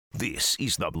This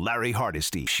is the Larry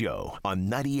Hardesty Show on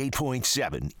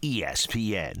 98.7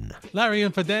 ESPN. Larry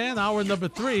and Dan, hour number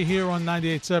 3 here on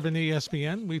 98.7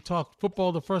 ESPN. We talked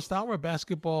football the first hour,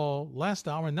 basketball last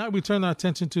hour, and now we turn our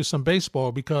attention to some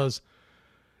baseball because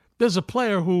there's a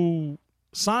player who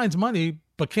signs money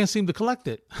but can't seem to collect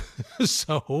it.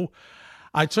 So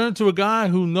I turn to a guy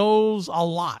who knows a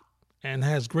lot and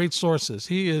has great sources.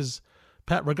 He is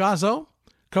Pat Ragazzo,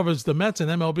 covers the Mets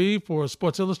and MLB for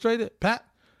Sports Illustrated. Pat,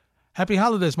 happy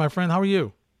holidays, my friend. How are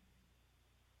you?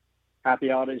 Happy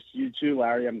holidays to you too,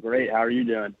 Larry. I'm great. How are you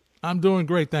doing? I'm doing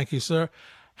great, thank you, sir.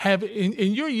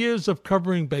 In your years of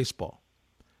covering baseball,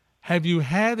 have you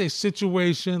had a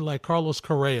situation like Carlos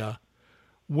Correa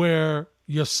where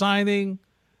you're signing,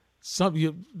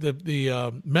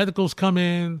 the medicals come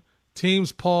in,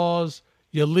 teams pause,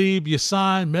 you leave, you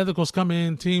sign, medicals come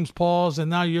in, teams pause, and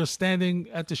now you're standing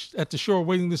at the shore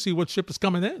waiting to see what ship is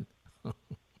coming in?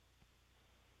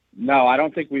 No, I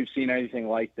don't think we've seen anything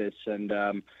like this. And,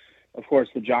 of course,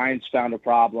 the Giants found a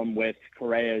problem with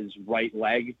Correa's right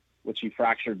leg, which he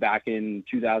fractured back in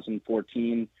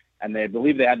 2014. And they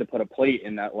believe they had to put a plate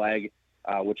in that leg,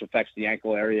 which affects the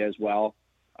ankle area as well.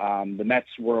 The Mets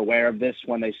were aware of this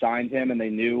when they signed him, and they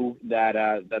knew that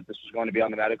that this was going to be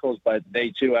on the medicals. But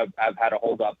they, too, have had a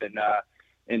holdup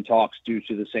in talks due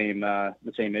to the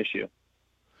same issue.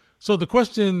 So the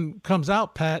question comes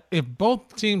out, Pat, if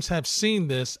both teams have seen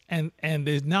this and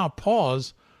there's now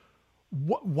pause,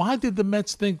 why did the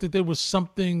Mets think that there was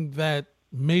something that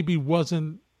maybe was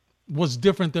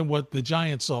different than what the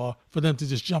Giants saw for them to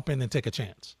just jump in and take a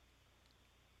chance?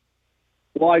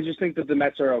 Well, I just think that the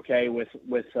Mets are okay with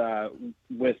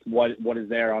what is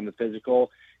there on the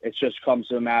physical. It just comes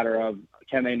to a matter of,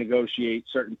 can they negotiate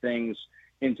certain things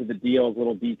into the deal,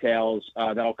 little details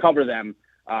that'll cover them,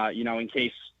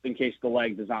 in case the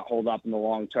leg does not hold up in the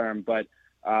long term. But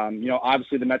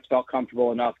obviously the Mets felt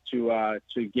comfortable enough to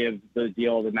give the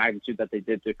deal the magnitude that they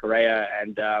did to Correa,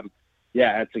 and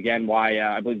that's again why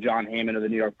I believe John Heyman of the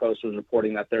New York Post was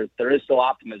reporting that there is still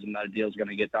optimism that a deal is going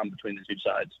to get done between the two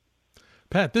sides.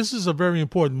 Pat, this is a very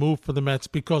important move for the Mets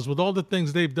because with all the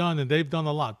things they've done, and they've done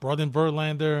a lot, brought in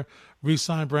Verlander,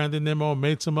 re-signed Brandon Nimmo,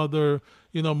 made some other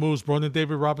moves, brought in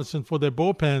David Robinson for their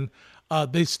bullpen.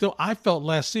 I felt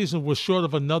last season was short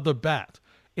of another bat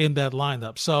in that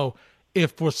lineup. So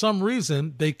if for some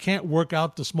reason they can't work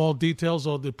out the small details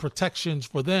or the protections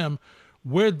for them,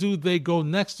 where do they go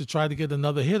next to try to get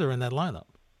another hitter in that lineup?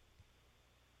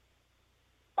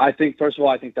 I think, first of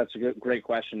all, that's a great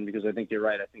question because I think you're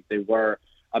right. I think they were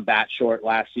a bat short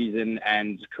last season,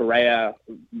 and Correa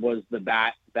was the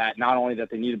bat that not only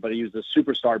that they needed, but he was the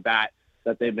superstar bat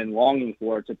that they've been longing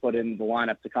for to put in the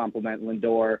lineup to complement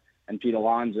Lindor and Pete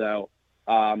Alonso.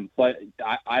 But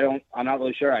I'm not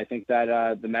really sure. I think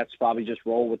that the Mets probably just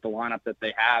roll with the lineup that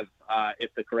they have.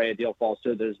 If the Correa deal falls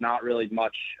through, there's not really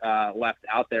much left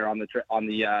out there on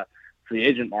the free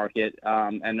agent market,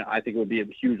 and I think it would be a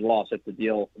huge loss if the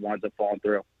deal winds up falling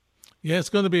through. Yeah, it's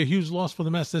going to be a huge loss for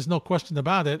the Mets. There's no question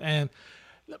about it. And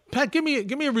Pat, give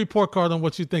me a report card on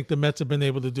what you think the Mets have been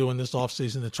able to do in this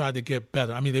offseason to try to get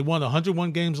better. I mean, they won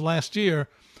 101 games last year,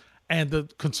 and the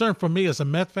concern for me as a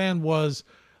Met fan was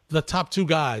the top two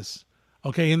guys,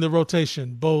 in the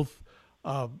rotation, both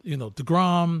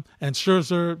DeGrom and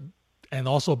Scherzer, and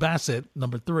also Bassett,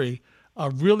 number 3,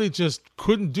 really just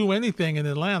couldn't do anything in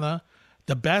Atlanta.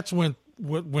 The bats went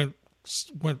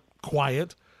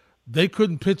quiet. They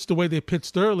couldn't pitch the way they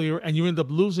pitched earlier, and you end up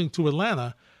losing to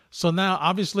Atlanta. So now,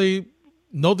 obviously,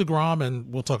 no DeGrom,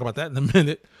 and we'll talk about that in a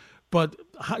minute. But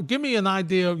give me an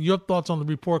idea of your thoughts on the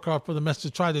report card for the Mets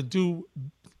to try to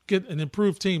get an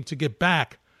improved team to get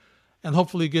back and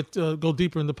hopefully go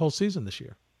deeper in the postseason this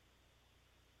year.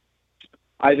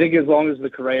 I think as long as the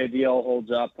Correa deal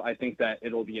holds up, I think that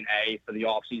it'll be an A for the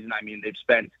offseason. I mean, they've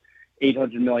spent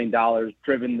 $800 million,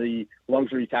 driven the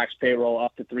luxury tax payroll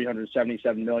up to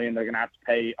 $377 million. They're going to have to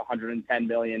pay $110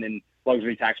 million in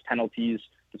luxury tax penalties.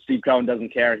 But Steve Cohen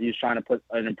doesn't care. He's trying to put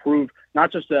an improved,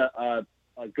 not just a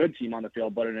good team on the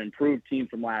field, but an improved team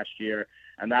from last year.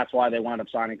 And that's why they wound up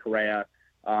signing Correa.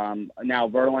 Now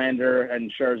Verlander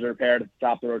and Scherzer paired at the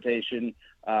top of the rotation,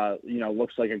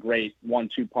 looks like a great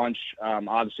 1-2 punch.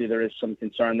 Obviously there is some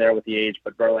concern there with the age,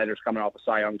 but Verlander's coming off a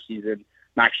Cy Young season.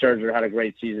 Max Scherzer had a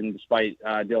great season despite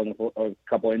dealing with a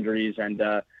couple injuries and,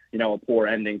 a poor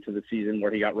ending to the season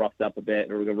where he got roughed up a bit,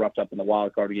 or got roughed up in the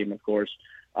wild card game, of course.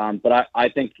 But I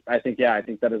think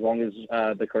that as long as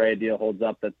the Correa deal holds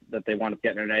up, that they wind up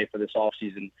getting an A for this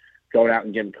offseason, going out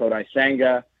and getting Kodai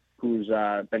Senga, who's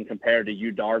been compared to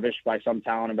Yu Darvish by some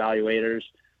talent evaluators.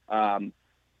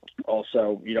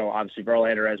 Also, obviously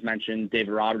Verlander, as mentioned,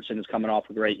 David Robertson is coming off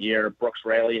a great year. Brooks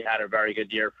Raley had a very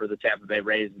good year for the Tampa Bay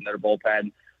Rays in their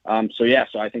bullpen.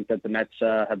 So I think that the Mets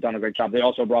have done a great job. They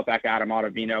also brought back Adam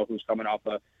Ottavino, who's coming off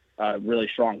a really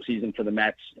strong season for the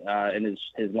Mets in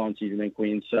his lone season in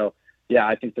Queens. So, yeah,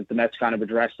 I think that the Mets kind of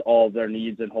addressed all of their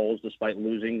needs and holes despite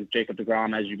losing Jacob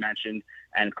deGrom, as you mentioned,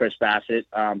 and Chris Bassett.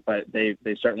 But they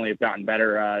certainly have gotten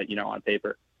better, on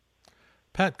paper.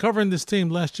 Pat, covering this team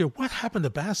last year, what happened to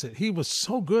Bassett? He was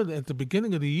so good at the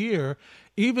beginning of the year.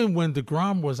 Even when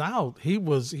deGrom was out, he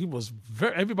was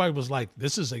very. Everybody was like,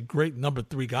 "This is a great number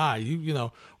 3 guy."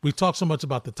 We talk so much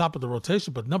about the top of the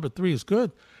rotation, but number 3 is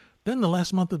good. Then the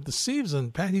last month of the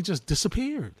season, Pat, he just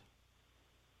disappeared.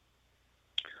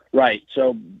 Right.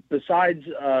 So besides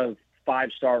a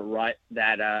 5-start rut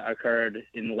that occurred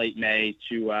in late May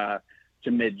to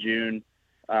mid-June.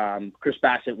 Chris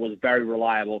Bassett was very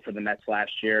reliable for the Mets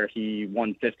last year. He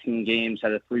won 15 games,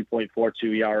 had a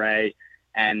 3.42 ERA,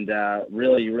 and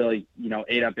really,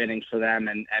 ate up innings for them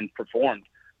and performed.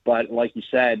 But like you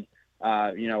said,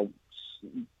 down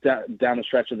the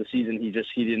stretch of the season, he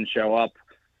didn't show up.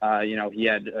 He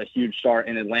had a huge start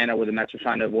in Atlanta where the Mets were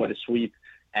trying to avoid a sweep,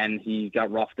 and he got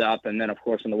roughed up. And then, of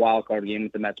course, in the wild card game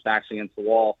with the Mets backs against the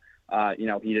wall, he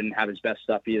didn't have his best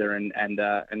stuff either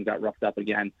and got roughed up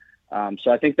again.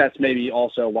 So I think that's maybe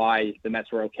also why the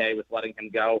Mets were okay with letting him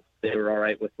go. They were all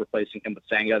right with replacing him with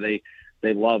Senga.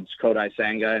 They loved Kodai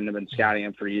Senga and have been scouting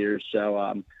him for years. So,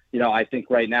 I think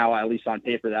right now, at least on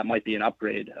paper, that might be an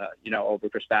upgrade, over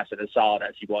Chris Bassett, as solid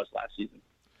as he was last season.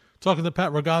 Talking to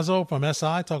Pat Ragazzo from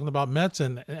SI, talking about Mets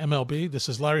and MLB. This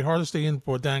is Larry Hardesty in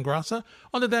for Dan Grassa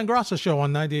on the Dan Grassa Show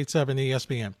on 98.7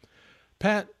 ESPN.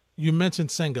 Pat, you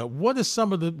mentioned Senga. What is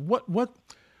some of the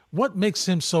what makes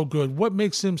him so good? What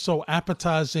makes him so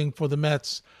appetizing for the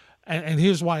Mets? And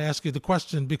here's why I ask you the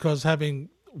question, because having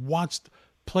watched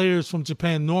players from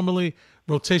Japan, normally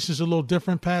rotations are a little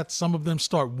different, Pat. Some of them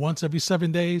start once every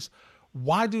 7 days.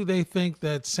 Why do they think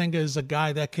that Senga is a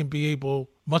guy that can be able,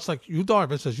 much like Yu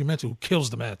Darvish, as you mentioned, who kills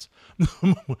the Mets?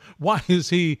 Why is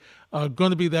he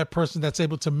going to be that person that's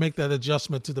able to make that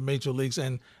adjustment to the major leagues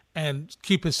and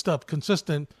keep his stuff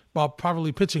consistent while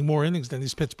probably pitching more innings than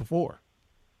he's pitched before?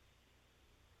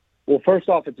 Well, first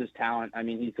off, it's his talent. I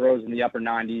mean, he throws in the upper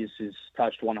 90s. He's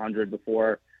touched 100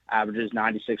 before, averages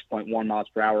 96.1 miles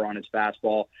per hour on his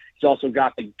fastball. He's also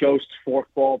got the ghost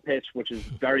forkball pitch, which is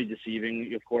very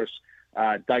deceiving. Of course,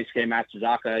 Daisuke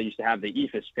Matsuzaka used to have the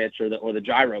ephus pitch or the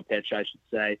gyro pitch, I should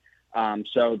say.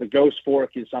 So the ghost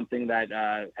fork is something that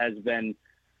has been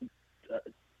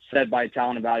said by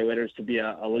talent evaluators to be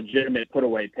a legitimate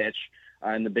put-away pitch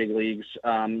in the big leagues.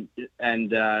 They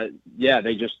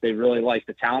really like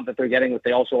the talent that they're getting, but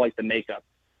they also like the makeup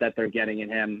that they're getting in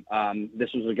him.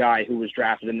 This was a guy who was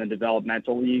drafted in the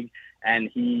developmental league, and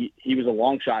he was a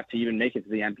long shot to even make it to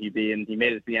the MPB, and he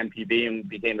made it to the MPB and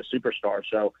became a superstar.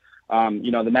 So,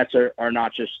 the Mets are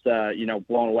not just,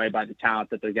 blown away by the talent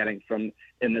that they're getting from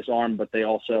in this arm, but they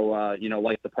also,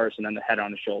 like the person and the head on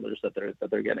the shoulders that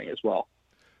they're getting as well.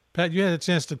 Pat, you had a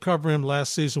chance to cover him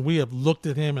last season. We have looked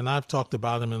at him, and I've talked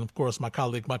about him. And, of course, my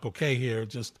colleague Michael Kay here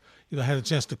just had a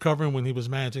chance to cover him when he was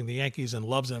managing the Yankees and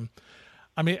loves him.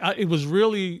 I mean, it was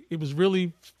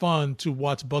really fun to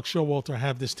watch Buck Showalter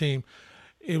have this team.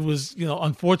 It was,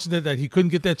 unfortunate that he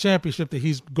couldn't get that championship that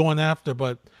he's going after.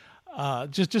 But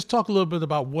just talk a little bit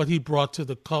about what he brought to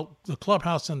the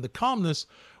clubhouse and the calmness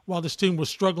while this team was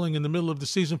struggling in the middle of the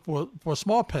season for a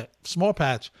small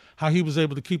patch, how he was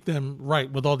able to keep them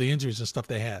right with all the injuries and stuff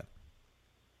they had.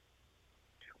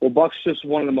 Well, Buck's just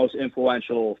one of the most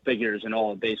influential figures in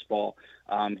all of baseball.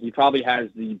 He probably has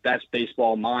the best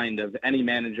baseball mind of any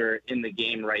manager in the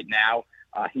game right now.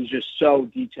 He's just so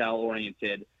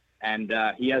detail-oriented, and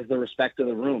he has the respect of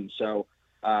the room. So,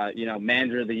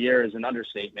 manager of the year is an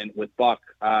understatement with Buck.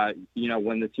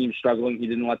 When the team's struggling, he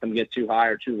didn't let them get too high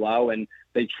or too low, and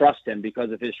they trust him because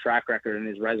of his track record and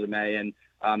his resume. And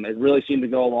it really seemed to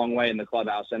go a long way in the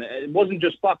clubhouse. And it wasn't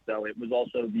just Buck, though. It was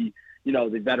also the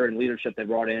veteran leadership they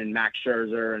brought in, Max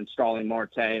Scherzer and Starling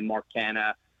Marte and Mark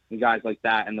Canha and guys like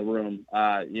that in the room.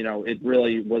 It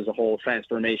really was a whole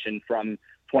transformation from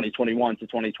 2021 to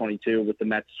 2022 with the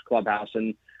Mets clubhouse.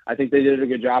 And I think they did a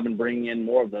good job in bringing in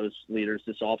more of those leaders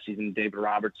this offseason, David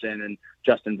Robertson and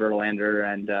Justin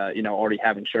Verlander and, already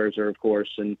having Scherzer, of course.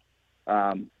 And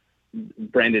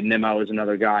Brandon Nimmo is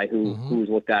another guy who's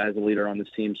looked at as a leader on this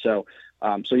team. So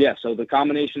the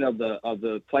combination of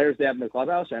the players they have in the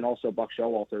clubhouse and also Buck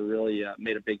Showalter really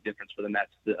made a big difference for the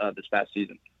Mets this past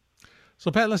season. So,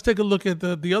 Pat, let's take a look at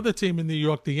the other team in New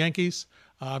York, the Yankees.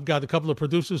 I've got a couple of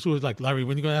producers who are like, Larry,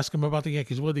 when are you going to ask them about the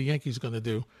Yankees? What are the Yankees going to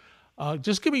do?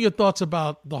 Just give me your thoughts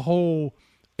about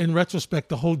in retrospect,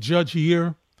 the whole Judge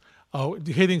year,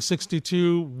 hitting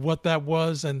 62, what that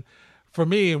was. And for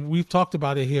me, and we've talked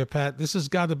about it here, Pat, this has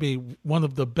got to be one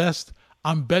of the best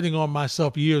I'm betting on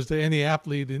myself years that any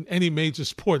athlete in any major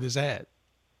sport has had.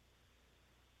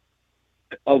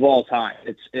 Of all time.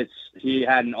 He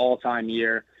had an all-time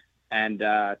year. And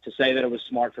to say that it was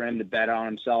smart for him to bet on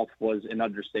himself was an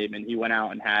understatement. He went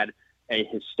out and had a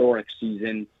historic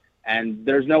season. And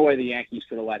there's no way the Yankees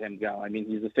could have let him go. I mean,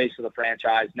 he's the face of the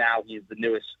franchise now. He's the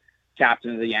newest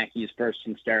captain of the Yankees, first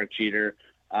since Derek Jeter.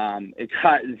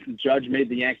 Judge made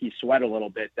the Yankees sweat a little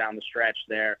bit down the stretch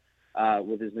there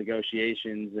with his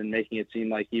negotiations and making it seem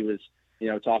like he was,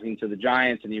 talking to the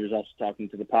Giants and he was also talking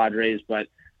to the Padres. But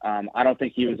I don't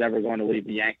think he was ever going to leave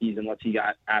the Yankees unless he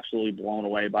got absolutely blown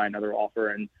away by another offer.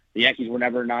 And the Yankees were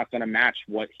never not going to match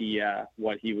what he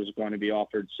was going to be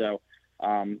offered. So,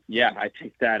 I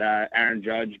think that Aaron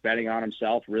Judge betting on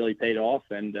himself really paid off.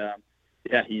 And,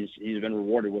 he's been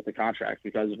rewarded with the contract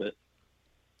because of it.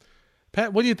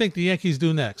 Pat, what do you think the Yankees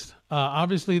do next?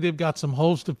 Obviously, they've got some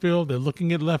holes to fill. They're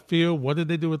looking at left field. What did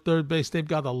they do at third base? They've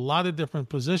got a lot of different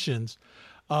positions.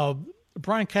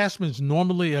 Brian Cashman's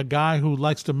normally a guy who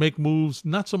likes to make moves,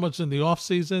 not so much in the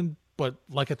offseason, but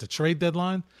like at the trade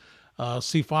deadline.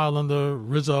 See file under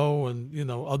Rizzo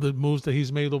and, other moves that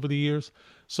he's made over the years.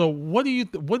 So what do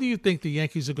you think the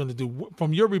Yankees are going to do?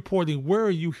 From your reporting, where are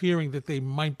you hearing that they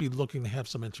might be looking to have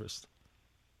some interest?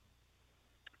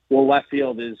 Well, left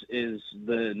field is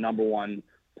the number one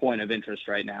point of interest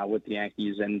right now with the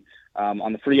Yankees. And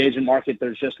on the free agent market,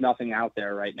 there's just nothing out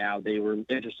there right now. They were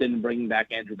interested in bringing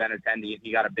back Andrew Benintendi, and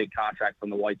he got a big contract from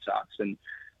the White Sox. And,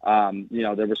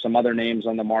 there were some other names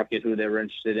on the market who they were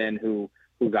interested in who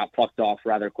got plucked off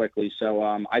rather quickly. So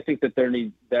I think that they're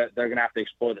going to have to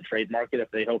explore the trade market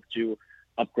if they hope to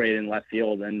upgrade in left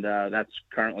field. And that's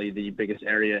currently the biggest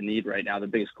area of need right now, the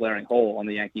biggest glaring hole on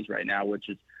the Yankees right now, which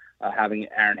is having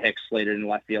Aaron Hicks slated in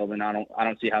left field, and I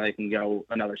don't see how they can go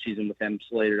another season with him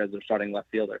slated as their starting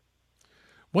left fielder.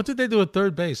 What did they do at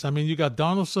third base? I mean, you got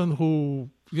Donaldson,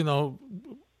 who,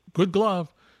 good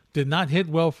glove, did not hit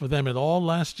well for them at all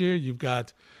last year. You've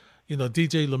got,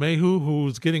 DJ LeMahieu,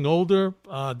 who's getting older.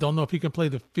 Don't know if he can play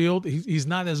the field. He's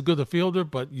not as good a fielder,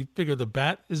 but you figure the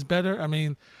bat is better. I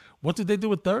mean, what did they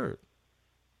do at third?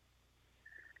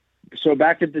 So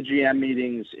back at the GM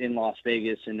meetings in Las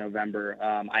Vegas in November,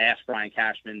 I asked Brian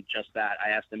Cashman just that.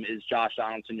 I asked him, is Josh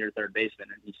Donaldson your third baseman?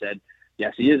 And he said,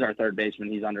 yes, he is our third baseman.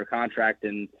 He's under contract.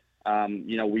 And,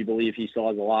 we believe he still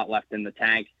has a lot left in the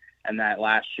tank. And that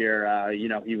last year,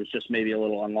 he was just maybe a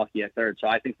little unlucky at third. So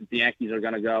I think that the Yankees are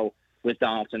going to go with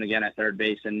Donaldson again at third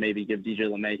base and maybe give DJ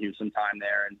LeMahieu some time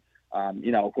there.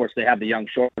 And, of course, they have the young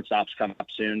shortstops coming up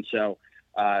soon. So,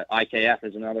 IKF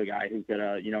is another guy who could,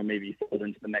 maybe fold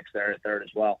into the mix there at third as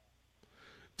well.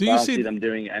 I don't see them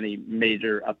doing any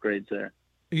major upgrades there.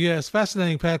 Yeah, it's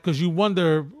fascinating, Pat, because you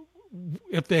wonder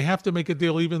if they have to make a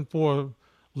deal even for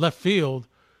left field,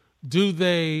 do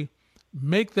they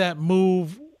make that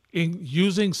move in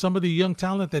using some of the young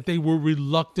talent that they were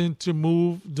reluctant to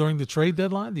move during the trade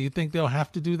deadline? Do you think they'll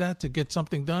have to do that to get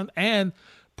something done? And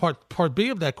part B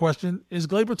of that question, is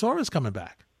Gleyber Torres coming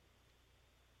back?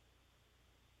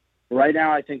 Right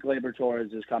now, I think Gleyber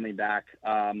Torres is coming back.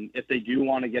 If they do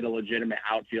want to get a legitimate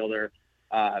outfielder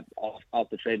off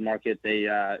the trade market, they,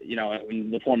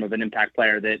 in the form of an impact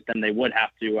player, then they would have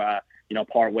to,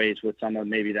 part ways with some of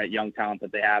maybe that young talent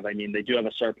that they have. I mean, they do have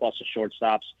a surplus of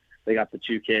shortstops. They got the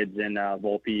two kids in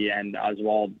Volpe and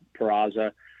Oswald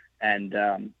Peraza. And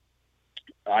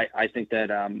I think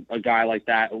that a guy like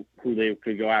that who they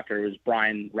could go after was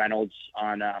Brian Reynolds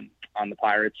on the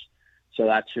Pirates. So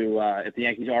that's who, if the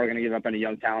Yankees are going to give up any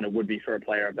young talent, it would be for a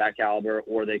player of that caliber,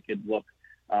 or they could look,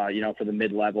 for the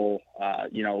mid-level,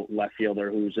 left fielder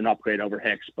who's an upgrade over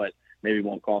Hicks, but maybe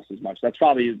won't cost as much. That's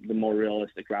probably the more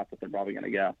realistic route that they're probably going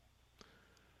to go.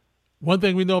 One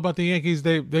thing we know about the Yankees,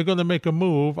 they're going to make a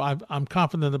move. I'm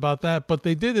confident about that, but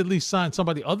they did at least sign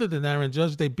somebody other than Aaron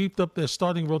Judge. They beefed up their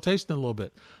starting rotation a little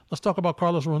bit. Let's talk about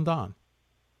Carlos Rodon.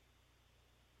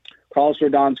 Carlos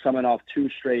Rodon's coming off two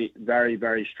straight very,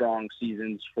 very strong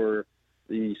seasons for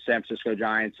the San Francisco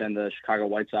Giants and the Chicago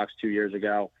White Sox 2 years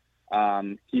ago.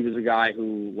 He was a guy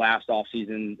who last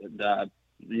offseason,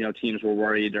 teams were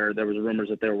worried, or there was rumors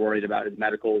that they were worried about his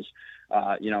medicals,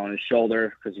 on his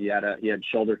shoulder, because he had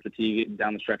shoulder fatigue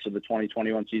down the stretch of the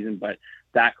 2021 season. But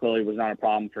that clearly was not a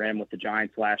problem for him with the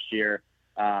Giants last year.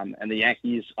 And the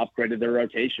Yankees upgraded their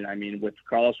rotation. I mean, with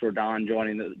Carlos Rodon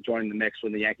joining the mix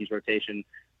with the Yankees rotation,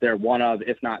 they're one of,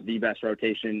 if not the best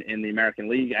rotation in the American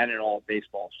League and in all of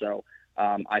baseball. So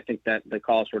I think that the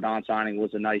Carlos Rodon signing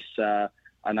was a nice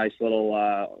a nice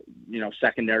little,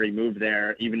 secondary move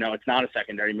there, even though it's not a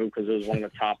secondary move because it was one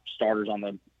of the top starters on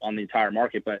the entire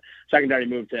market, but secondary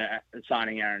move to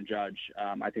signing Aaron Judge.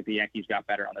 I think the Yankees got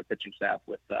better on their pitching staff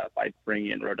by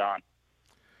bringing in Rodon.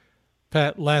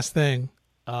 Pat, last thing,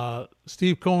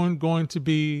 Steve Cohen going to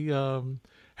be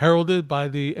heralded by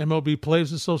the MLB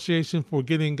Players Association for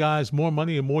getting guys more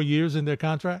money and more years in their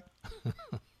contract?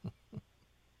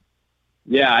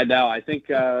 Yeah, I know. I think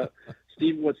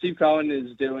what Steve Cohen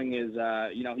is doing is,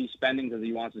 he's spending because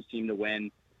he wants his team to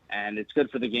win, and it's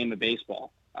good for the game of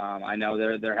baseball. I know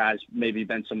there has maybe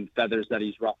been some feathers that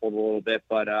he's ruffled a little bit,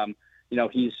 but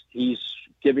he's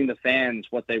giving the fans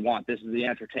what they want. This is the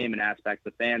entertainment aspect.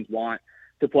 The fans want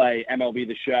to play MLB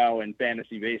The Show and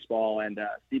fantasy baseball, and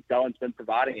Steve Cohen's been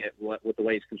providing it with the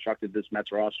way he's constructed this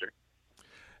Mets roster.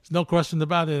 There's no question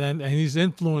about it, and he's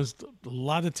influenced a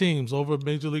lot of teams over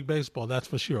Major League Baseball, that's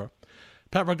for sure.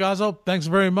 Pat Ragazzo, thanks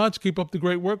very much. Keep up the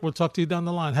great work. We'll talk to you down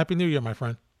the line. Happy New Year, my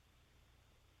friend.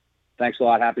 Thanks a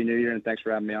lot. Happy New Year, and thanks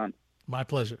for having me on. My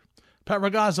pleasure. Pat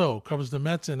Ragazzo covers the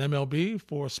Mets and MLB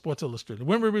for Sports Illustrated.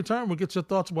 When we return, we'll get your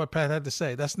thoughts on what Pat had to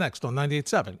say. That's next on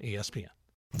 98.7 ESPN.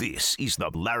 This is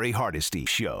the Larry Hardesty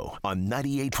Show on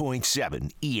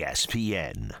 98.7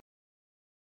 ESPN.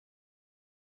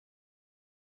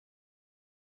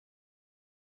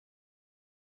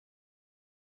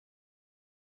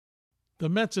 The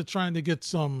Mets are trying to get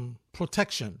some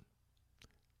protection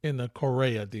in the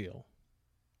Correa deal.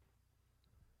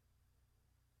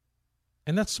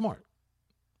 And that's smart.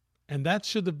 And that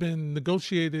should have been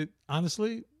negotiated,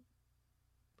 honestly,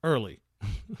 early.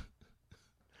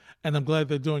 And I'm glad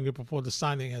they're doing it before the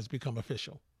signing has become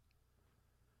official.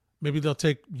 Maybe they'll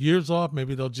take years off.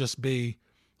 Maybe they'll just be,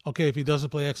 okay, if he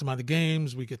doesn't play X amount of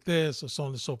games, we get this, or so on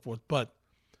and so forth. But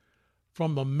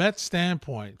from a Mets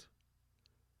standpoint,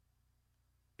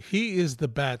 he is the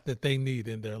bat that they need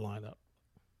in their lineup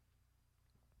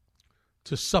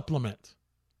to supplement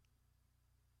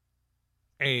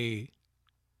a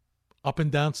up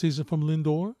and down season from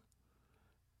Lindor,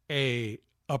 a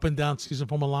up and down season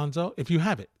from Alonso, if you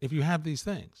have it, if you have these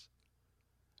things.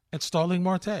 And Starling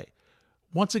Marte.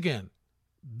 Once again,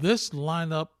 this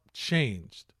lineup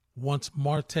changed once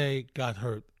Marte got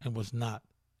hurt and was not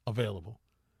available.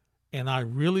 And I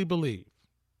really believe,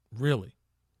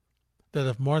 that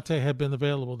if Marte had been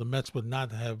available, the Mets would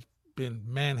not have been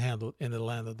manhandled in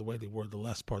Atlanta the way they were the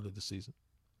last part of the season.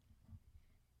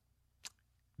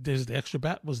 The extra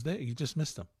bat was there. You just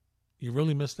missed him. You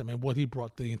really missed him and what he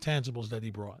brought, the intangibles that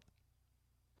he brought.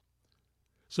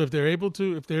 So if they're able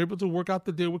to work out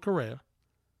the deal with Correa,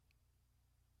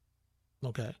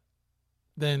 okay,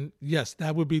 then yes,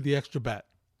 that would be the extra bat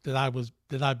that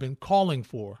I've been calling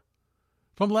for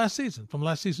from last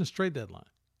season's trade deadline.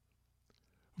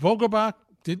 Vogelbach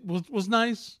was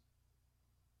nice,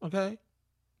 okay,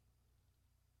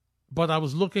 but I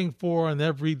was looking for an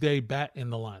everyday bat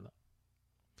in the lineup.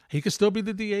 He could still be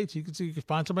the DH. You could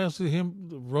find somebody else to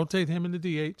rotate him in the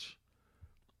DH.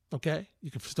 Okay,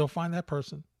 you can still find that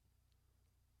person.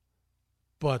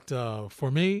 But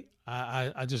for me,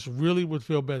 I just really would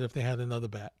feel better if they had another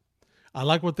bat. I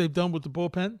like what they've done with the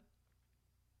bullpen.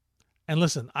 And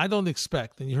listen, I don't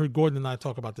expect, and you heard Gordon and I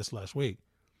talk about this last week,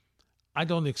 I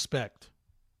don't expect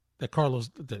that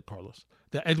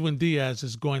Edwin Diaz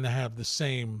is going to have the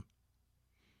same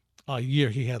year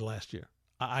he had last year.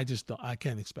 I just don't. I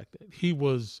can't expect it. He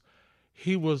was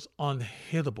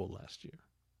unhittable last year.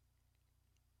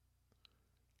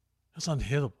 That's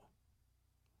unhittable.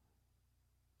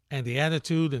 And the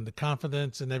attitude and the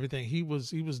confidence and everything, he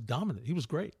was dominant. He was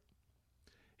great.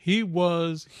 He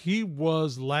was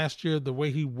last year the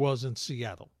way he was in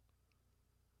Seattle.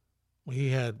 When he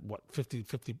had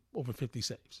over 50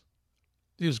 saves.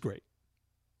 He was great.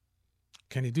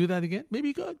 Can he do that again? Maybe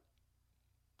he could.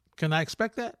 Can I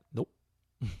expect that? Nope.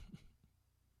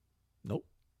 Nope.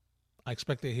 I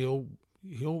expect that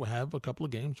he'll have a couple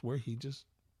of games where he just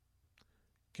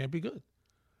can't be good.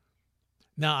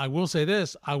 Now, I will say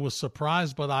this. I was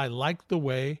surprised, but I liked the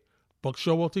way Buck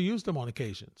Showalter used him on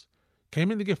occasions.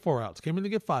 Came in to get 4 outs. Came in to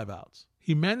get 5 outs.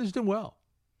 He managed him well.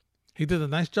 He did a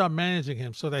nice job managing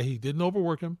him so that he didn't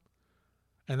overwork him.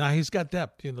 And now he's got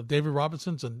depth. David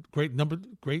Robinson's a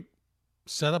great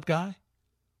setup guy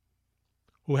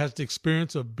who has the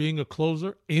experience of being a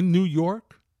closer in New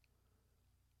York,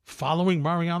 following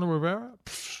Mariano Rivera.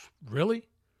 Really?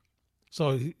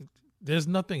 So there's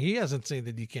nothing he hasn't seen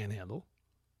that he can't handle.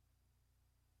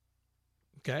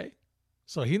 Okay?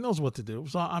 So he knows what to do.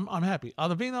 So I'm happy.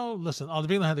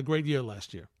 Ottavino had a great year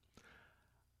last year.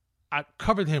 I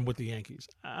covered him with the Yankees.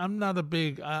 I'm not a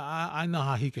big, I know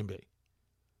how he can be.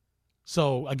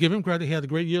 So I give him credit. He had a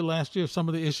great year last year. Some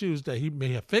of the issues that he may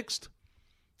have fixed,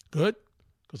 good,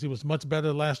 because he was much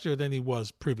better last year than he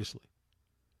was previously.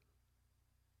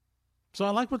 So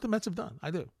I like what the Mets have done.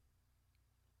 I do.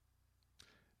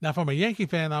 Now, from a Yankee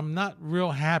fan, I'm not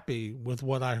real happy with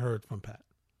what I heard from Pat.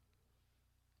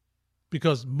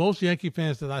 Because most Yankee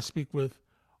fans that I speak with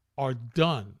are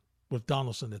done with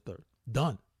Donaldson at third.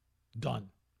 Done.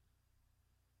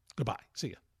 Goodbye. See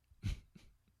ya.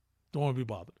 Don't want to be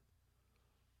bothered.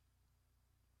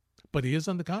 But he is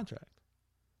under contract.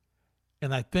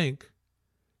 And I think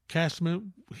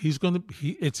Cashman,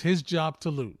 it's his job to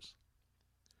lose.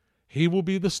 He will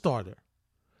be the starter.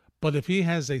 But if he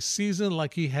has a season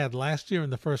like he had last year in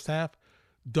the first half,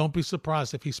 don't be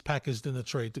surprised if he's packaged in a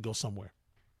trade to go somewhere.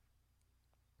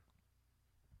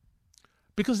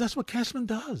 Because that's what Cashman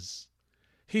does.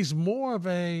 He's more of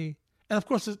and of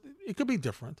course it could be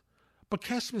different, but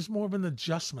Cashman is more of an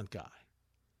adjustment guy.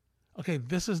 Okay,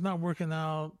 this is not working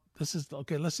out.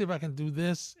 Okay, let's see if I can do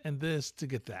this and this to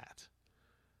get that.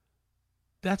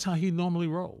 That's how he normally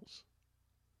rolls.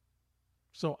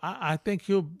 So I think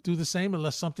he'll do the same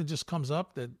unless something just comes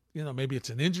up that, maybe it's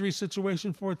an injury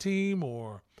situation for a team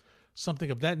or something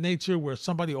of that nature where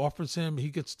somebody offers him, he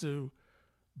gets to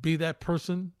be that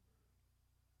person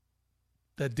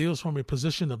that deals from a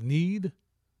position of need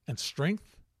and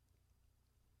strength.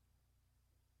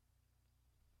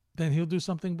 Then he'll do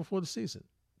something before the season.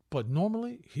 But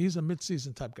normally, he's a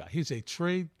midseason type guy. He's a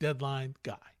trade deadline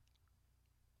guy.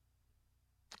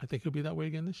 I think he'll be that way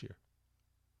again this year.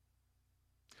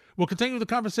 We'll continue the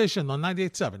conversation on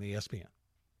 98.7 ESPN.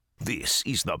 This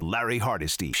is the Larry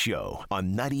Hardesty Show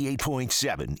on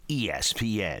 98.7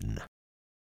 ESPN.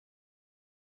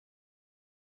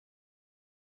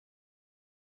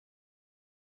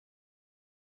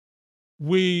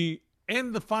 We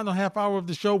end the final half hour of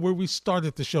the show where we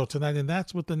started the show tonight, and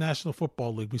that's with the National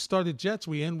Football League. We started Jets,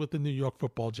 we end with the New York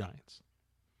Football Giants.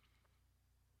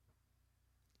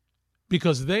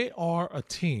 Because they are a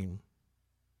team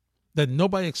that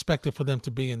nobody expected for them to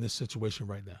be in this situation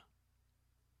right now.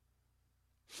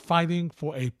 Fighting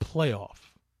for a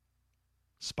playoff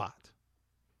spot.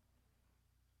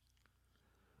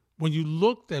 When you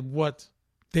looked at what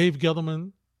Dave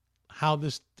Gettleman, how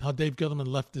Dave Gettleman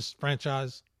left this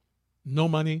franchise, no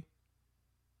money,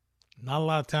 not a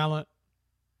lot of talent.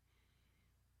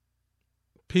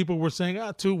 People were saying,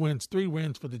 2 wins, 3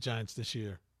 wins for the Giants this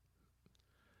year.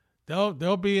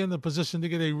 They'll be in the position to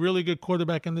get a really good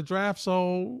quarterback in the draft,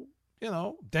 so,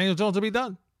 Daniel Jones will be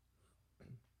done.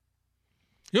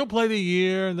 He'll play the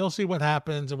year, and they'll see what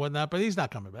happens and whatnot, but he's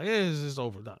not coming back. It's just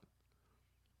overdone.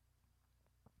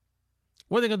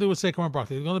 What are they going to do with Saquon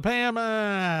Barkley? They're going to pay him?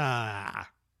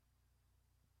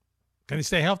 Can he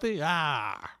stay healthy?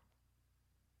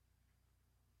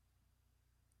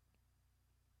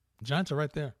 Giants are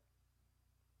right there.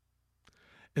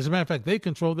 As a matter of fact, they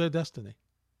control their destiny.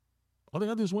 All they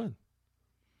got to do is win.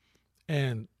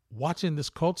 And watching this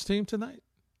Colts team tonight,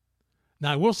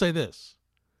 now I will say this.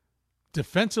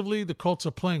 Defensively, the Colts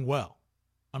are playing well.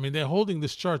 I mean, they're holding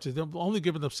this Chargers. They're only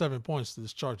giving up 7 points to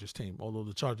this Chargers team, although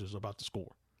the Chargers are about to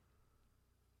score.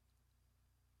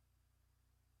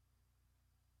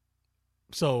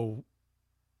 So,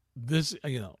 this,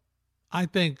 I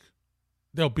think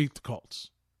they'll beat the Colts.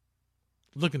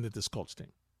 Looking at this Colts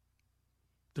team.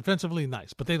 Defensively,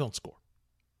 nice, but they don't score.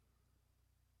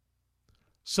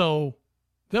 So,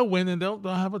 they'll win and they'll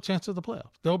have a chance at the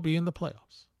playoffs. They'll be in the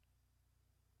playoffs.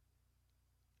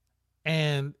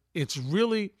 And it's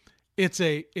really, it's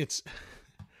an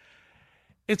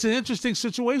interesting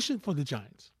situation for the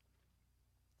Giants.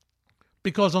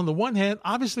 Because on the one hand,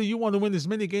 obviously you want to win as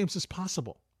many games as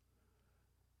possible.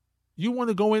 You want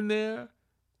to go in there,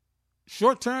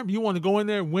 short term, you want to go in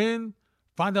there, win,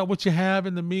 find out what you have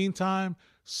in the meantime,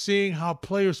 seeing how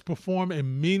players perform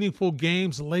in meaningful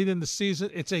games late in the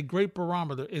season. It's a great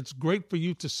barometer. It's great for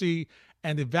you to see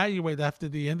and evaluate after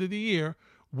the end of the year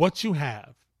what you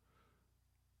have,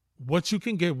 what you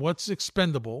can get, what's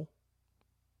expendable,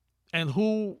 and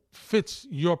who fits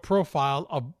your profile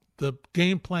of the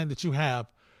game plan that you have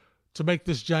to make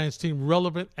this Giants team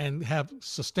relevant and have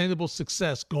sustainable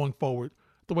success going forward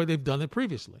the way they've done it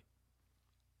previously.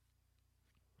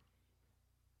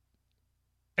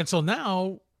 And so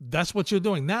now that's what you're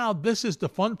doing. Now this is the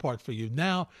fun part for you.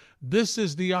 Now this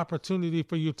is the opportunity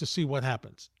for you to see what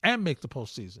happens and make the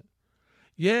postseason.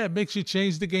 Yeah, it makes you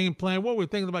change the game plan. What we're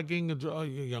thinking about getting a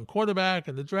young quarterback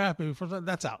in the draft, maybe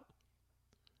that's out.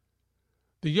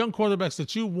 The young quarterbacks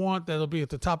that you want that'll be at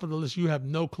the top of the list, you have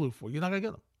no clue for. You're not going to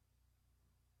get them.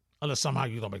 Unless somehow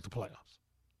you don't make the playoffs.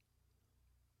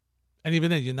 And even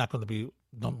then, you're not going to be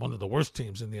one of the worst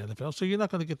teams in the NFL, so you're not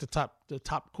going to get the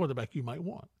top quarterback you might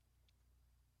want.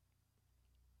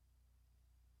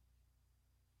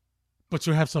 But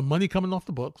you'll have some money coming off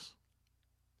the books.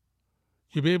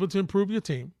 You'll be able to improve your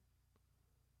team.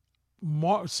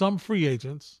 Some free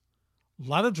agents, a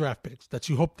lot of draft picks that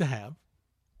you hope to have.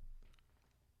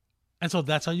 And so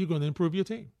that's how you're going to improve your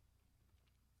team.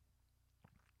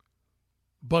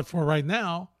 But for right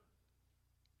now,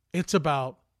 it's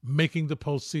about making the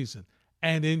postseason.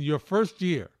 And in your first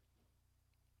year,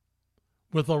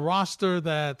 with a roster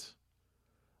that,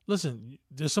 listen,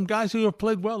 there's some guys who have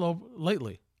played well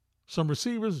lately. Some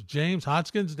receivers, James,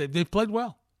 Hodgkins, they've played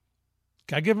well.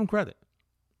 Gotta give them credit.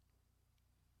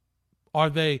 Are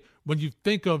they, when you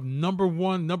think of number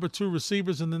one, number two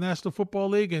receivers in the National Football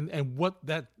League and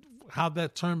how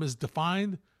that term is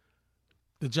defined,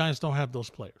 the Giants don't have those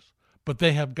players. But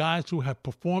they have guys who have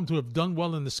performed, who have done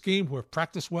well in the scheme, who have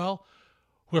practiced well,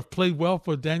 who have played well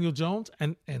for Daniel Jones,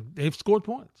 and they've scored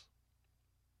points.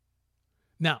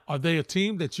 Now, are they a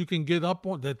team that you can get up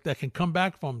on, that can come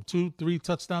back from 2-3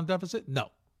 touchdown deficit? No,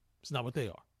 it's not what they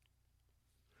are.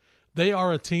 They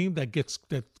are a team that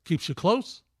keeps you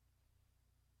close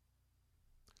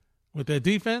with their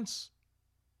defense,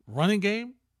 running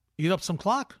game, eat up some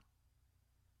clock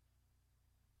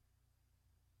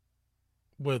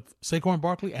with Saquon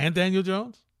Barkley and Daniel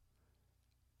Jones.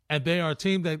 And they are a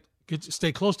team that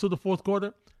stay close to the fourth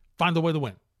quarter, find a way to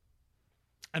win.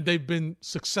 And they've been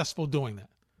successful doing that.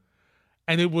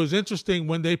 And it was interesting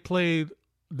when they played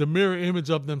the mirror image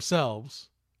of themselves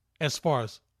as far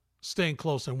as staying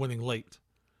close and winning late,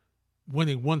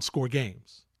 winning one-score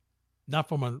games. Not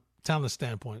from a talent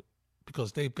standpoint,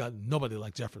 because they've got nobody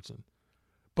like Jefferson,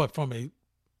 but from a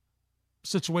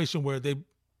situation where they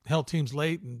held teams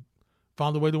late and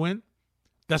found a way to win.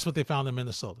 That's what they found in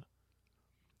Minnesota.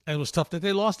 And it was tough that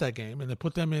they lost that game, and it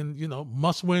put them in,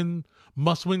 must-win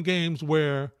games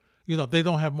where, they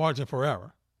don't have margin for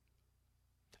error.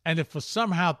 And if for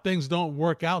somehow things don't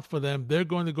work out for them, they're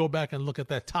going to go back and look at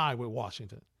that tie with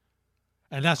Washington.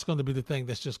 And that's going to be the thing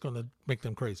that's just going to make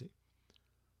them crazy.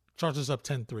 Chargers up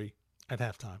 10-3 at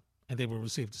halftime, and they will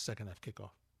receive the second half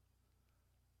kickoff.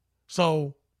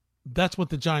 So that's what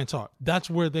the Giants are. That's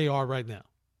where they are right now.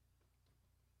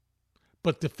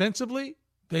 But defensively,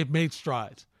 they've made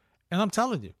strides. And I'm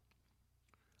telling you,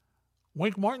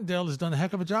 Wink Martindale has done a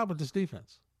heck of a job with this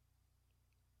defense.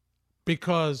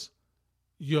 Because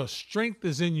your strength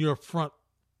is in your front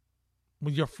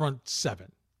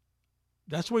seven.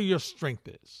 That's where your strength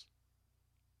is.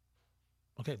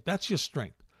 Okay, that's your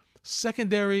strength.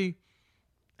 Secondary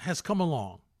has come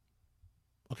along.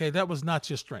 Okay, that was not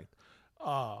your strength.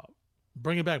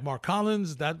 Bringing back Mark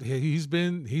Collins, that he's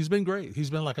been great. He's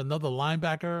been like another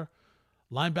linebacker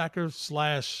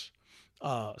slash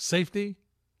safety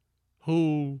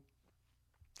who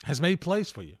has made plays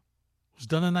for you, who's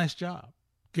done a nice job,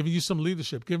 giving you some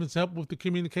leadership, giving us help with the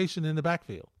communication in the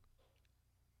backfield.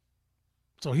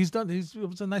 So it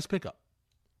was a nice pickup.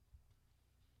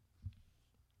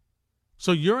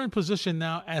 So you're in position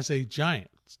now as a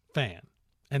Giants fan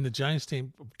and the Giants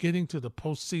team getting to the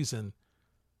postseason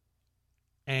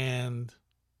and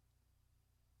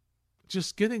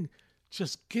just getting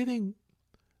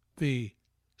the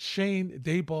Shane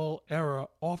Daboll era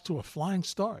off to a flying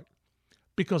start.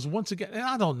 Because once again, and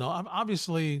I don't know,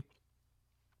 obviously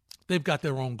they've got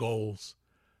their own goals.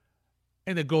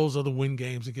 And the goals are to win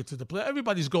games and get to the play.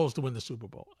 Everybody's goal is to win the Super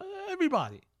Bowl.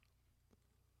 Everybody.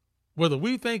 Whether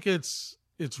we think it's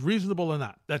reasonable or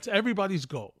not, that's everybody's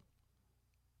goal,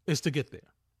 is to get there.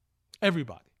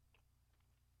 Everybody.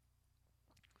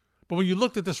 But when you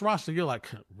looked at this roster, you're like,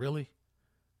 really?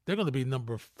 They're going to be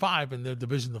number 5 in their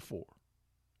division of 4.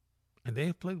 And they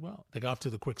have played well. They got off to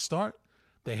the quick start.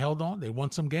 They held on. They won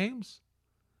some games.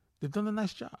 They've done a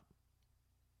nice job.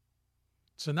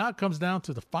 So now it comes down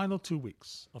to the final 2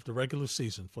 weeks of the regular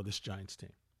season for this Giants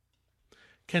team.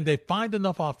 Can they find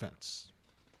enough offense?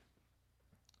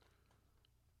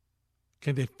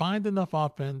 Can they find enough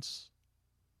offense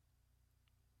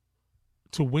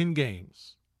to win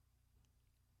games?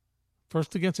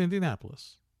 First against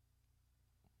Indianapolis,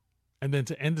 and then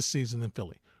to end the season in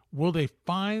Philly. Will they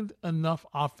find enough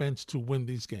offense to win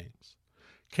these games?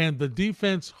 Can the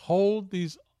defense hold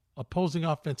these opposing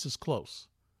offenses close?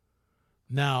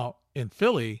 Now, in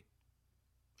Philly,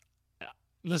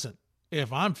 listen,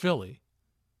 if I'm Philly,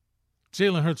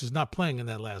 Jalen Hurts is not playing in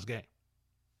that last game.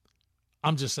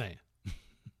 I'm just saying.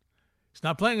 He's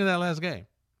not playing in that last game.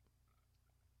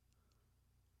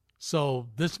 So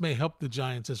this may help the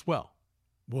Giants as well.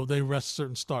 Will they rest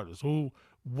certain starters?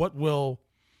 What will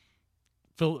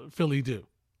Philly do?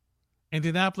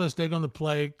 Indianapolis, they're going to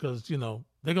play because, they're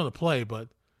going to play. But,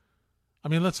 I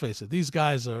mean, let's face it. These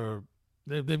guys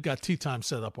they've got tea time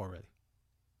set up already.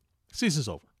 Season's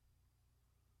over.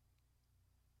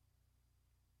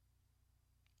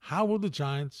 How will the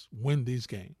Giants win these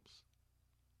games?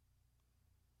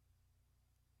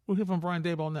 We'll hear from Brian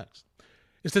Daboll next.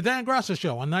 It's the Dan Grasso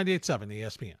Show on 98.7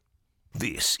 ESPN.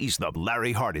 This is the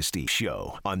Larry Hardesty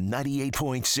Show on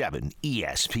 98.7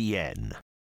 ESPN.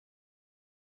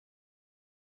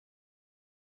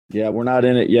 Yeah, we're not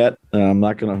in it yet. I'm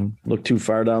not going to look too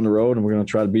far down the road, and we're going to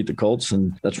try to beat the Colts,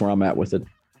 and that's where I'm at with it.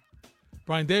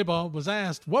 Brian Daboll was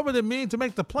asked, what would it mean to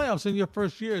make the playoffs in your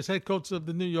first year as head coach of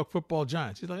the New York Football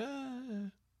Giants? He's like,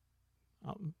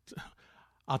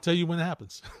 I'll tell you when it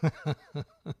happens.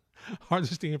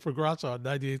 Hardesty and Ragazzo on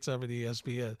 98.7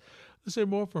 ESPN. Let's hear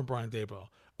more from Brian Daboll.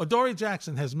 Adoree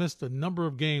Jackson has missed a number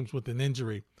of games with an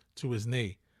injury to his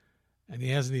knee, and he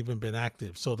hasn't even been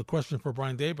active. So the question for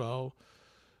Brian Daboll,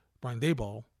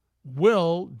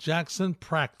 will Jackson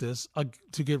practice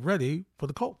to get ready for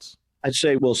the Colts? I'd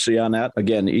say we'll see on that.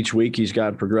 Again, each week he's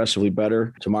got progressively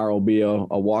better. Tomorrow will be a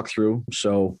walkthrough.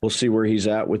 So we'll see where he's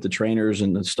at with the trainers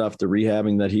and the stuff, the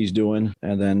rehabbing that he's doing.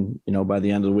 And then, by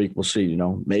the end of the week, we'll see.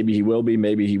 Maybe he will be,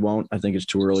 maybe he won't. I think it's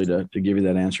too early to give you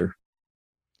that answer.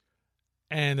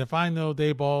 And if I know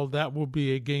Daboll, that will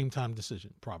be a game time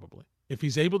decision, probably. If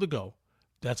he's able to go,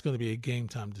 that's going to be a game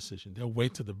time decision. They'll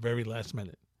wait to the very last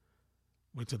minute.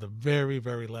 Wait to the very,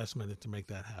 very last minute to make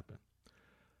that happen.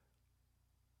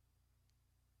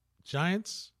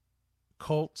 Giants,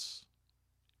 Colts,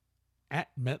 at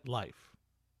MetLife.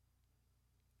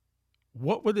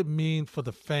 What would it mean for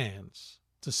the fans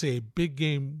to see a big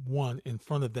game one in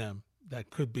front of them that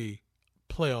could be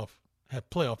have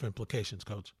playoff implications,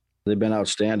 Coach? They've been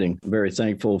outstanding. Very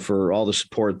thankful for all the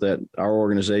support that our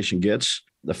organization gets.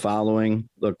 The following,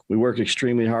 look, we work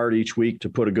extremely hard each week to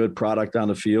put a good product on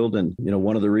the field. And,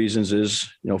 one of the reasons is,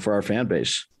 for our fan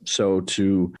base. So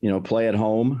to, play at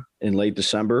home in late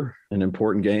December, an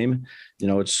important game,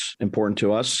 it's important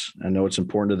to us. I know it's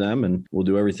important to them, and we'll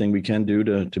do everything we can do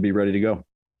to be ready to go.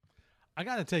 I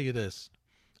got to tell you this,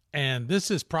 and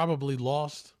this is probably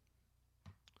lost,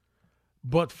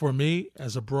 but for me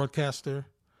as a broadcaster,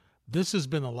 this has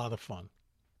been a lot of fun.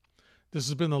 This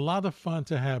has been a lot of fun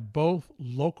to have both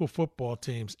local football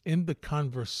teams in the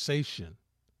conversation.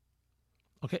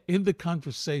 Okay, in the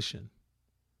conversation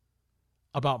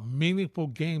about meaningful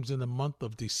games in the month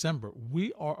of December.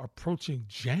 We are approaching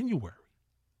January.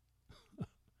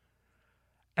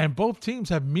 And both teams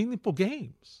have meaningful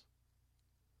games.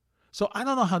 So I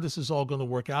don't know how this is all going to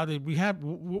work out.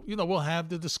 We'll have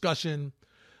the discussion.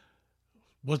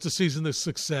 Was the season a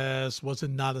success? Was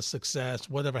it not a success?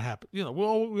 Whatever happened. We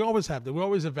always have that. We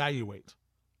always evaluate.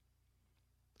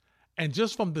 And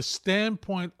just from the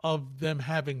standpoint of them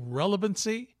having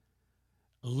relevancy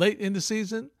late in the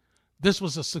season, this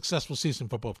was a successful season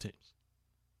for both teams.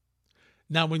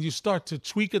 Now, when you start to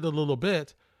tweak it a little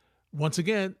bit, once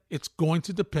again, it's going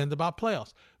to depend about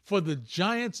playoffs. For the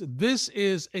Giants, this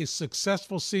is a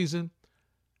successful season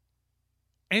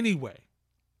anyway.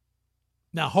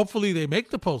 Now, hopefully they make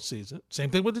the postseason. Same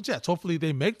thing with the Jets. Hopefully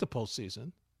they make the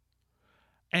postseason.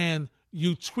 And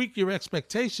you tweak your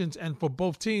expectations, and for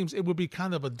both teams, it would be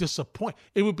kind of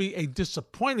it would be a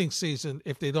disappointing season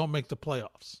if they don't make the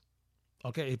playoffs.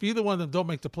 Okay, if either one of them don't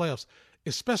make the playoffs,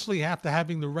 especially after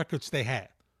having the records they had.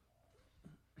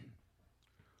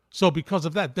 So because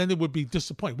of that, then it would be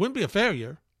disappointing. It wouldn't be a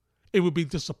failure. It would be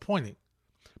disappointing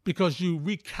because you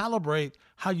recalibrate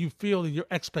how you feel and your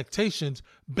expectations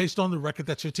based on the record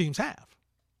that your teams have.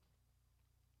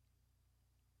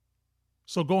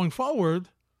 So going forward,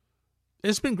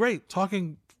 it's been great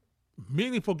talking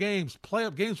meaningful games,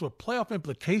 playoff games with playoff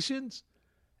implications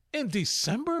in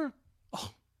December.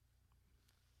 Oh,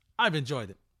 I've enjoyed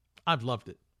it. I've loved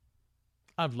it.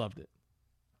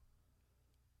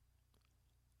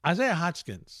 Isaiah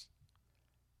Hodgkins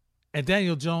and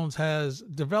Daniel Jones has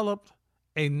developed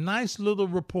a nice little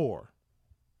rapport.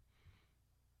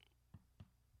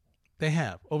 They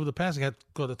have. Over the past, they had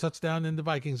got a touchdown in the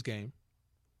Vikings game.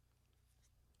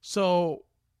 So,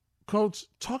 Coach,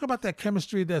 talk about that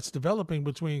chemistry that's developing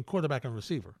between quarterback and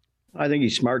receiver. I think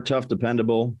he's smart, tough,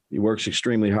 dependable. He works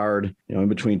extremely hard. In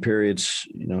between periods,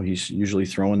 he's usually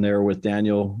throwing there with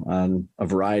Daniel on a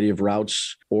variety of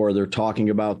routes, or they're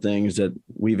talking about things that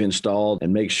we've installed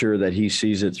and make sure that he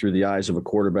sees it through the eyes of a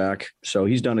quarterback. So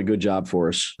he's done a good job for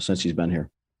us since he's been here.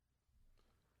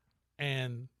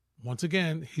 And once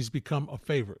again, he's become a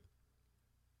favorite.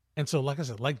 And so, like I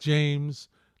said, like James,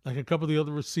 like a couple of the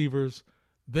other receivers,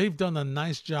 they've done a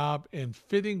nice job in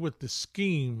fitting with the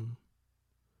scheme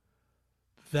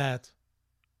that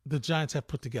the Giants have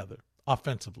put together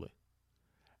offensively.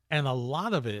 And a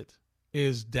lot of it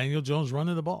is Daniel Jones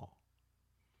running the ball.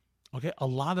 Okay, a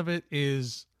lot of it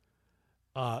is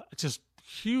just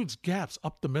huge gaps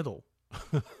up the middle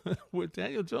where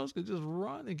Daniel Jones can just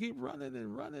run and keep running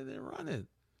and running and running.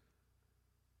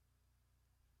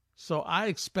 So I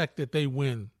expect that they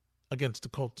win against the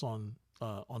Colts on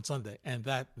Sunday, and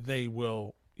that they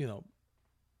will,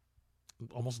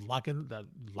 almost lock in that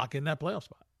playoff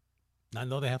spot. I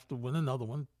know they have to win another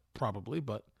one probably,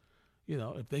 but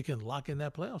if they can lock in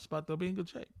that playoff spot, they'll be in good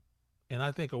shape. And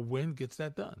I think a win gets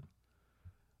that done.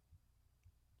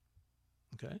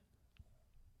 Okay.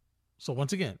 So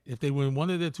once again, if they win one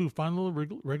of their two final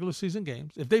regular season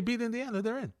games, if they beat Indiana,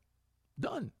 they're in.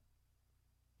 Done.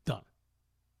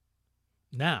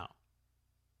 Now,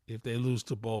 if they lose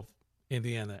to both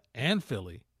Indiana and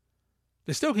Philly,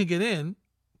 they still can get in,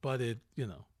 but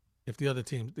if the other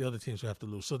teams would have to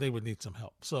lose, so they would need some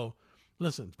help. So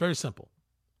listen, it's very simple.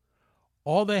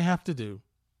 All they have to do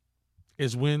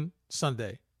is win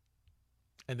Sunday,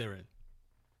 and they're in.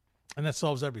 And that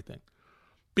solves everything.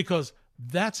 Because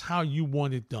that's how you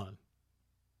want it done,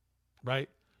 right?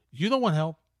 You don't want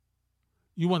help.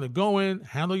 You want to go in,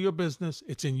 handle your business.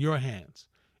 It's in your hands.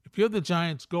 If you're the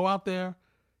Giants, go out there,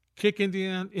 kick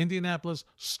Indianapolis,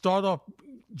 start off,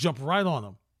 jump right on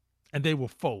them, and they will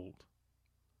fold.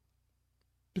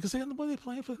 Because they don't know what they're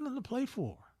playing for. They don't know what to play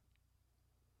for.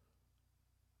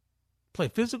 Play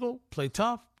physical, play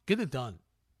tough, get it done.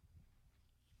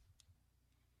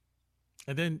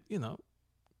 And then,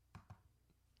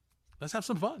 let's have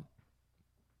some fun.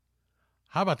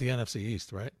 How about the NFC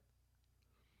East, right?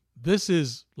 This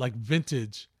is like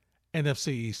vintage NFC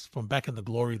East from back in the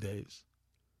glory days.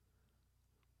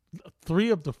 3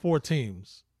 of the 4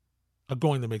 teams are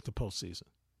going to make the postseason.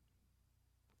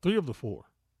 3 of the 4.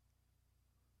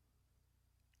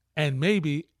 And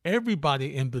maybe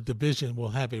everybody in the division will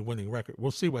have a winning record.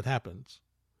 We'll see what happens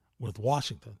with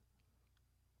Washington.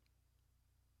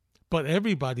 But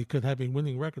everybody could have a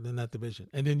winning record in that division.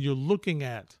 And then you're looking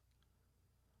at,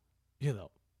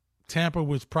 Tampa,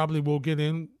 which probably will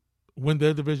win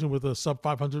their division with a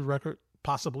sub-500 record,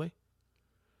 possibly.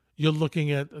 You're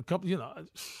looking at a couple,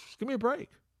 give me a break.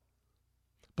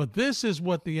 But this is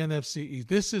what the NFC East,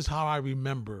 this is how I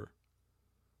remember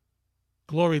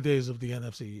glory days of the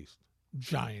NFC East.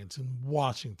 Giants and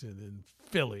Washington and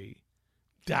Philly,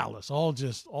 Dallas, all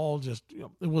just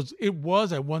it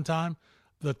was at one time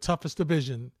the toughest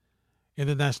division in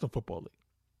the National Football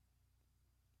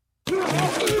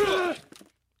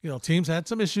League. Teams had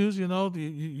some issues,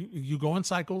 you go in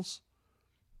cycles.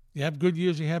 You have good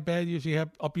years, you have bad years, you have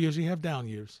up years, you have down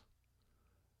years.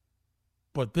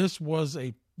 But this was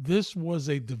a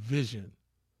division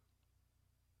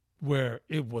where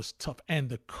it was tough. And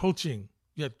the coaching,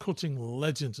 you had coaching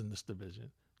legends in this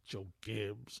division. Joe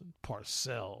Gibbs and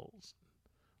Parcells,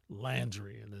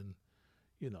 Landry, and then,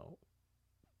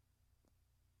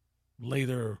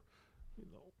 later,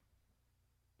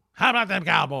 how about them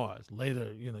Cowboys?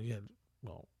 Later, you had,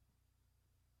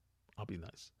 I'll be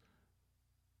nice.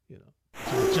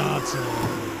 Joe Johnson.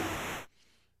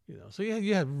 So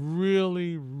you had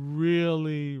really,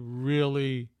 really,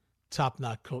 really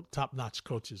top-notch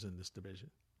coaches in this division.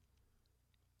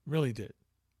 Really did.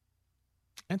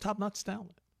 And top-notch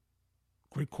talent.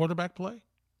 Great quarterback play.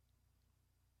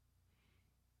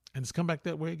 And it's come back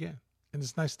that way again. And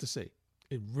it's nice to see.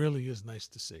 It really is nice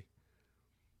to see.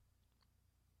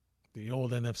 The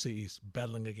old NFC East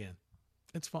battling again.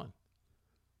 It's fun.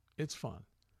 It's fun.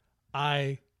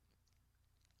 I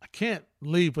can't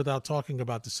leave without talking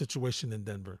about the situation in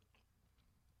Denver.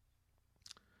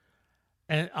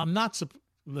 And I'm not,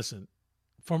 listen,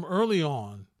 from early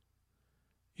on,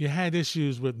 you had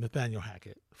issues with Nathaniel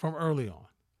Hackett from early on.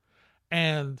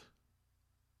 And,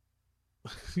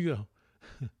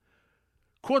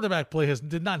 quarterback play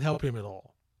did not help him at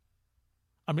all.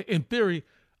 I mean, in theory,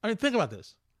 think about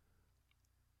this.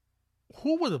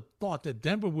 Who would have thought that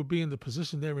Denver would be in the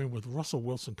position they're in with Russell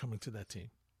Wilson coming to that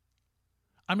team?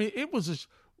 I mean,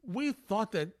 we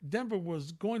thought that Denver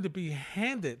was going to be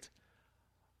handed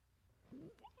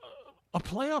a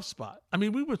playoff spot. I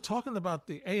mean, we were talking about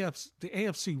the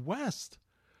AFC West.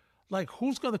 Like,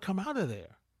 who's going to come out of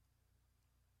there?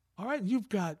 All right, you've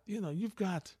got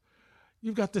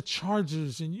the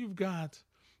Chargers, and you've got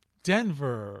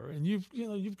Denver, and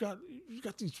you've got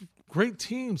these great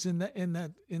teams in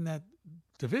that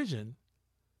division.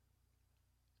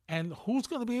 And who's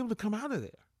going to be able to come out of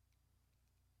there?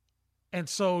 And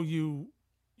so you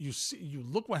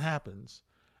look what happens,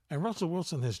 and Russell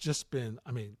Wilson has just been,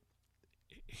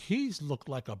 he's looked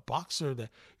like a boxer that,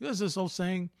 there's this old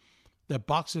saying that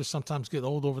boxers sometimes get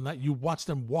old overnight. You watch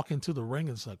them walk into the ring,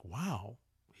 and it's like, wow,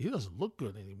 he doesn't look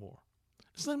good anymore.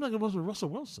 It's not like it was with Russell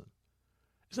Wilson.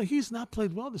 It's like he's not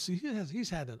played well this season. He's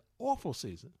had an awful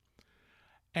season.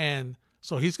 And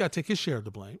so he's got to take his share of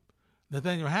the blame.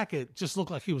 Nathaniel Hackett just looked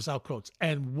like he was outcoached.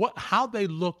 And how they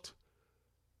looked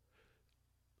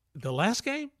the last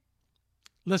game,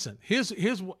 listen, here's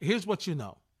what you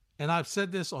know. And I've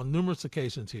said this on numerous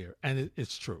occasions here, and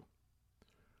it's true.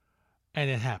 And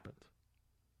it happened.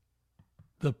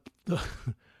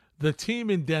 The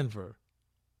team in Denver,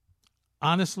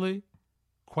 honestly,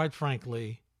 quite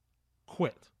frankly,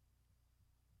 quit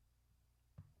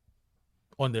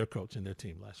on their coach and their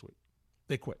team last week.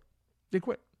 They quit.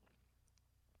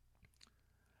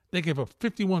 They gave up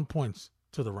 51 points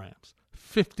to the Rams.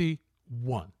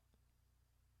 51.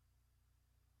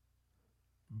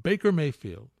 Baker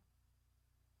Mayfield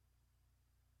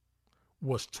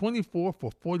was 24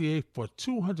 for 48 for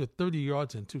 230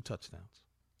 yards and 2 touchdowns.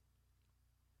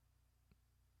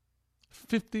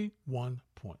 51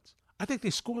 points. I think they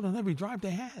scored on every drive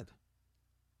they had.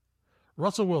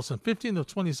 Russell Wilson, 15 of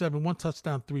 27, 1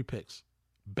 touchdown, 3 picks.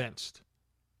 Benched.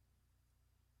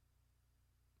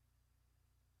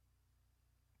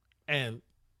 And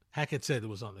Hackett said it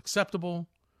was unacceptable.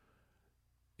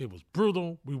 It was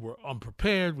brutal. We were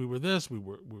unprepared. We were this. We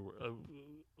were.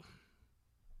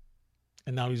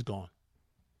 And now he's gone.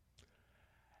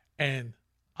 And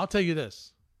I'll tell you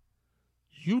this.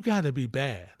 You got to be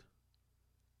bad.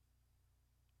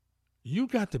 You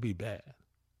got to be bad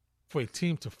for a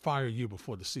team to fire you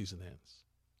before the season ends.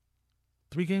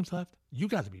 3 games left. You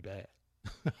got to be bad.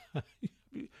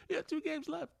 You had 2 games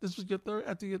left. This was your third.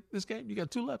 After this game, you got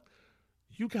 2 left.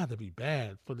 You got to be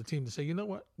bad for the team to say, you know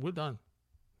what? We're done.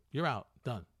 You're out.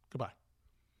 Done. Goodbye.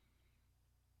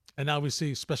 And now we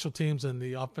see special teams and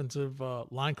the offensive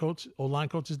line coach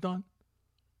is done.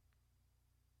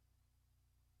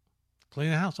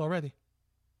 Cleaning the house already.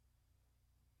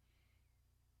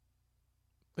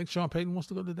 Think Sean Payton wants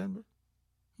to go to Denver?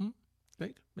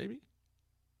 Think? Maybe?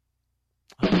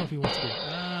 I don't know if he wants to go.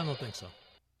 I don't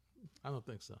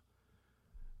think so.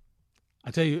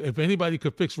 I tell you, if anybody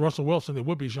could fix Russell Wilson, it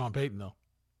would be Sean Payton, though.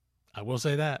 I will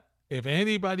say that. If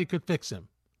anybody could fix him,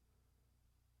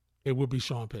 it would be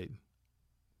Sean Payton.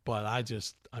 But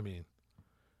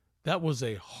that was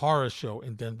a horror show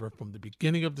in Denver from the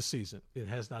beginning of the season. It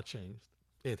has not changed.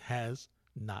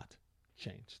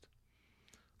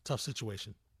 Tough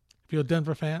situation. If you're a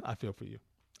Denver fan, I feel for you.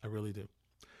 I really do.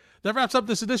 That wraps up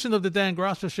this edition of the Dan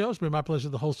Grasso Show. It's been my pleasure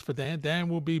to host for Dan. Dan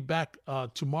will be back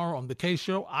tomorrow on the K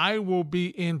Show. I will be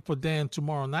in for Dan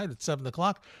tomorrow night at 7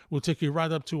 o'clock. We'll take you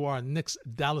right up to our Knicks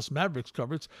Dallas Mavericks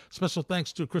coverage. Special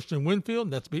thanks to Christian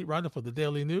Winfield, Nets beat writer for the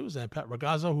Daily News, and Pat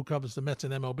Ragazzo, who covers the Mets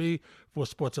and MLB for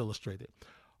Sports Illustrated.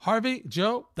 Harvey,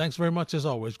 Joe, thanks very much as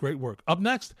always. Great work. Up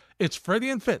next, it's Freddie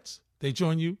and Fitz. They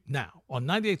join you now on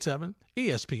 98.7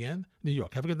 ESPN New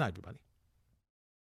York. Have a good night, everybody.